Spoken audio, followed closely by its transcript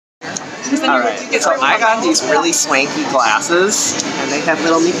Alright, so I got these really swanky glasses, and they have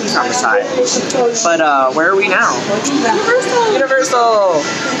little Mickeys on the side. But where are we now? Universal!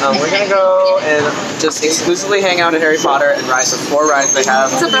 We're gonna go and just exclusively hang out at Harry Potter and ride the 4 rides they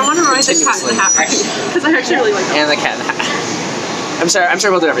have. Except I want to ride the Cat in the Hat ride, because I actually really like that. And the Cat in the Hat. I'm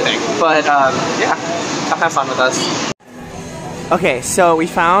sure we'll do everything. But yeah, come have fun with us. Okay, so we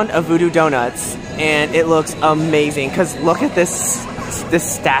found a Voodoo Donuts, and it looks amazing, because look at this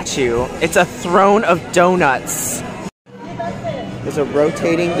statue. It's a throne of donuts. There's a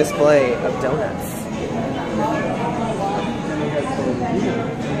rotating display of donuts.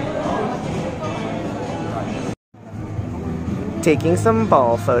 Taking some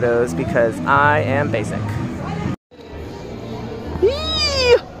ball photos because I am basic.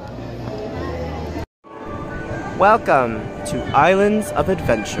 Welcome to Islands of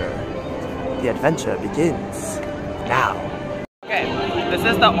Adventure. The adventure begins now. Okay, this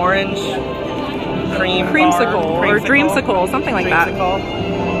is the orange creamsicle or dreamsicle, something like that.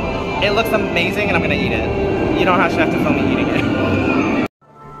 It looks amazing and I'm gonna eat it. You don't actually have to film me eating it.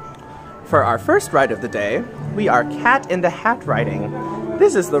 For our first ride of the day, we are Cat in the Hat riding.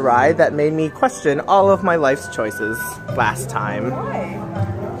 This is the ride that made me question all of my life's choices last time. Why?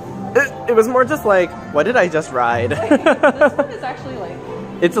 It was more just like, what did I just ride? This one is actually like...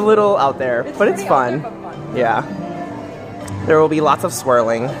 It's a little out there, but it's fun. Yeah. There will be lots of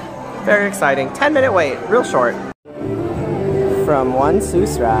swirling. Very exciting. 10-minute wait, real short. From one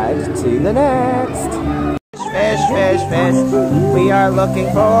Seuss ride to the next. Fish, fish, fish. We are looking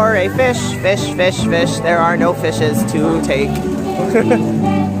for a fish, fish, fish, fish. There are no fishes to take.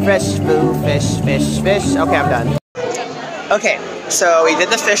 Fresh blue fish, fish, fish. Okay, I'm done. Okay, so we did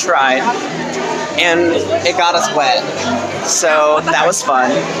the fish ride, and it got us wet. So that was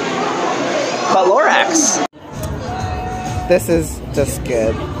fun. But Lorax. This is just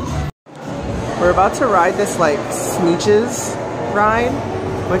good. We're about to ride this like Sneeches ride,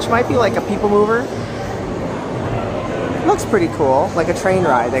 which might be like a people mover. Looks pretty cool, like a train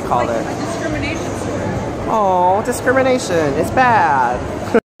ride they call it. Discrimination. Oh, discrimination, it's bad.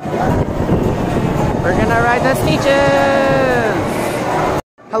 We're gonna ride the Sneeches!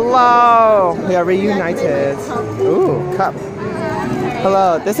 Hello! We are reunited. Ooh, cup.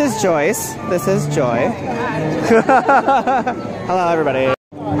 Hello, this is Joyce. This is Joy. Hello, everybody.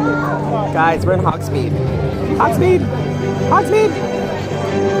 Guys, we're in Hogsmeade. Hogsmeade! Hogsmeade!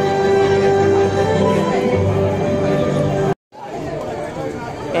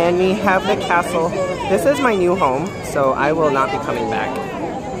 And we have the castle. This is my new home, so I will not be coming back.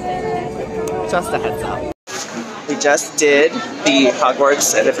 Just a heads up. We just did the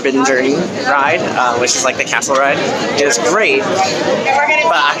Hogwarts and the Forbidden Journey ride, which is like the castle ride. It was great,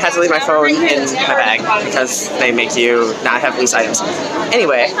 but I had to leave my phone in my bag because they make you not have loose items.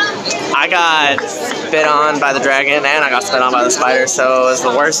 Anyway, I got spit on by the dragon and I got spit on by the spider, so it was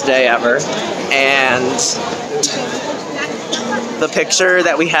the worst day ever. And the picture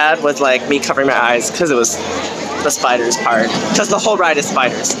that we had was like me covering my eyes because it was the spiders part. Because the whole ride is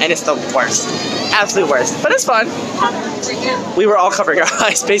spiders, and it's the worst. Absolute worst. But it's fun. We were all covering our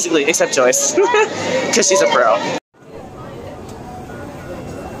eyes, basically, except Joyce. Because she's a pro.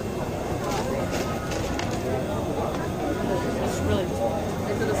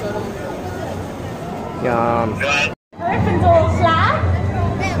 Yum. Gryffindor flag?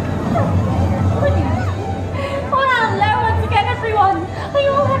 Oh, hello once again, everyone. Are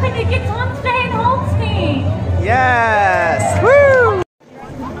you all having a good time today in Hogsmeade? Yes! Woo!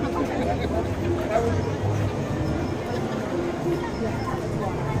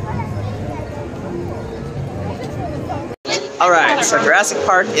 Alright, so Jurassic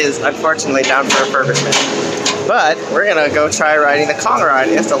Park is unfortunately down for refurbishment. But we're gonna go try riding the Kong ride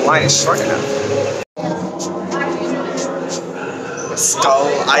if the line is short enough. Skull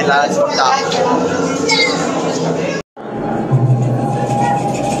Island stop.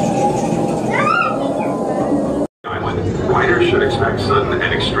 Riders should expect sudden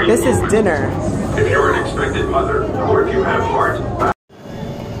and extreme This is movement. dinner. If you're an expected mother, or if you have heart.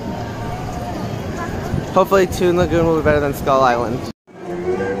 Hopefully Toon Lagoon will be better than Skull Island.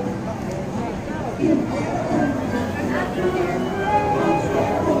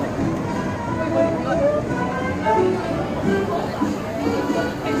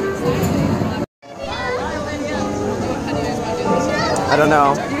 I don't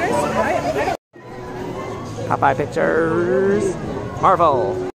know. Popeye pictures.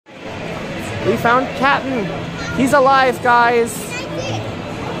 Marvel. We found Captain. He's alive, guys.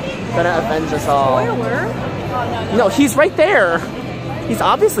 Gonna avenge us all. Spoiler? No, he's right there. He's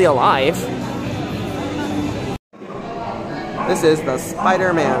obviously alive. This is the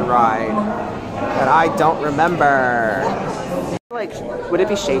Spiderman ride that I don't remember. Like, would it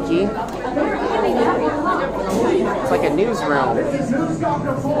be shaky? It's like a newsroom.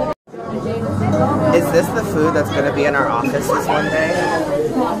 Is this the food that's going to be in our offices one day?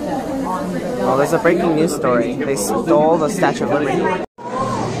 Oh, there's a breaking news story. They stole the Statue of Liberty.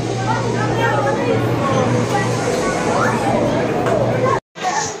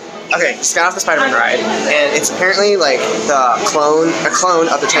 Okay, just got off the Spiderman ride, and it's apparently like a clone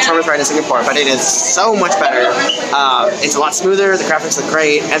of the Transformers ride in Singapore, but it is so much better. It's a lot smoother, the graphics look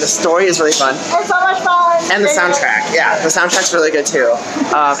great, and the story is really fun. It's so much fun! And the soundtrack, yeah, the soundtrack's really good too.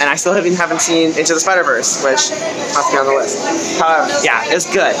 And I still haven't seen Into the Spider-Verse, which must be on the list. Yeah, it's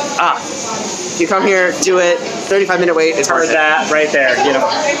good. If you come here, do it. 35-minute wait is worth it. That right there, you know,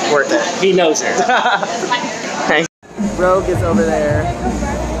 worth it. He knows it. Thanks. Rogue is over there.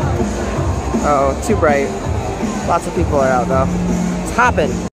 Oh, too bright. Lots of people are out though. It's hopping.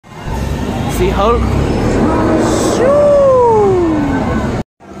 See Hulk? Shoo!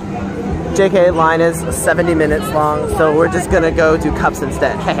 JK, line is 70 minutes long, so we're just gonna go do cups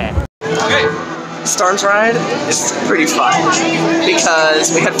instead. Okay. Storm's ride is pretty fun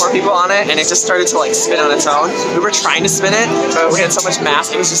because we had 4 people on it and it just started to like spin on its own. We were trying to spin it, but we had so much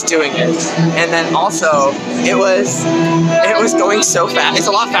mass, it was just doing it. And then also, it was going so fast. It's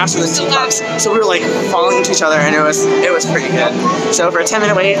a lot faster than teacups, so we were like falling into each other, and it was pretty good. So for a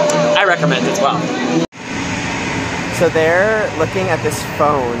 10-minute wait, I recommend it as well. So they're looking at this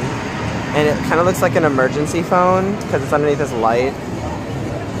phone, and it kind of looks like an emergency phone because it's underneath this light.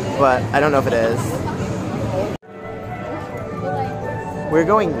 But I don't know if it is. We're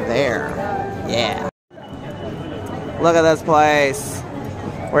going there. Yeah. Look at this place.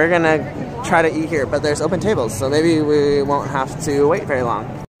 We're gonna try to eat here, but there's open tables, so maybe we won't have to wait very long.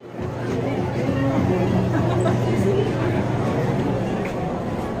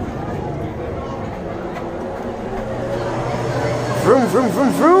 Vroom, vroom,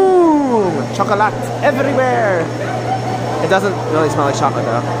 vroom, vroom! Chocolate everywhere! It doesn't really smell like chocolate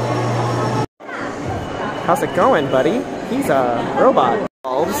though. How's it going, buddy? He's a robot.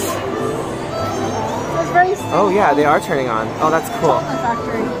 Bulbs. Oh yeah, they are turning on. Oh, that's cool.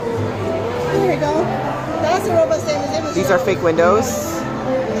 Factory. Here we go. That's the robot stand. These are fake windows.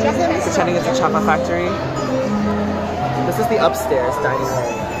 Pretending it's a chocolate factory. This is the upstairs dining room.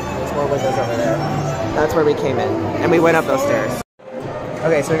 There's more windows over there. That's where we came in. And we went up those stairs.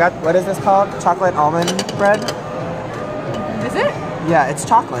 Okay, so we got, what is this called? Chocolate almond bread? Is it? Yeah, it's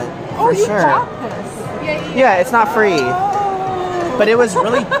chocolate. Oh, for you sure. bought this. Yeah, it's not free. But it was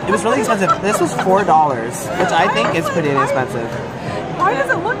really expensive. This was $4, which I think is pretty inexpensive. Why does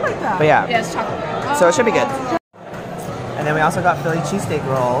it look like that? But yeah. Yeah, it's chocolate. So it should be good. And then we also got Philly cheesesteak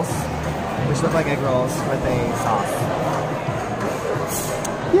rolls, which look like egg rolls with a sauce.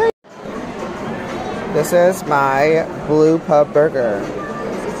 Yay! This is my Blue Pub burger.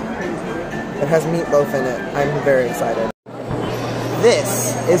 It has meatloaf in it. I'm very excited.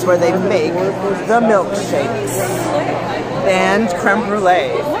 This is where they make the milkshakes and creme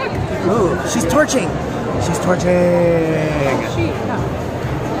brulee. Ooh, she's torching. She's torching.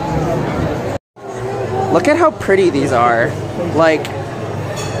 Look at how pretty these are. Like,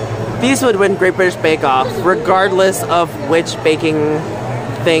 these would win Great British Bake Off regardless of which baking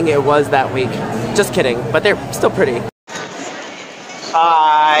thing it was that week. Just kidding, but they're still pretty.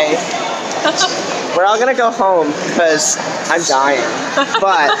 Hi. We're all gonna go home because I'm dying.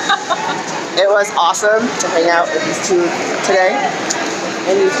 But it was awesome to hang out with these two today.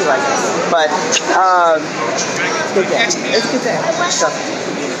 And you two like this. But it's a good day. It's a good day. So,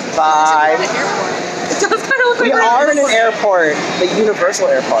 bye. It does kind of look like we are in an airport, the Universal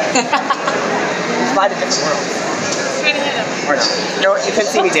Airport. We fly to different worlds. Or not. You know what? You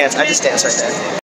couldn't see me dance. I just danced right there.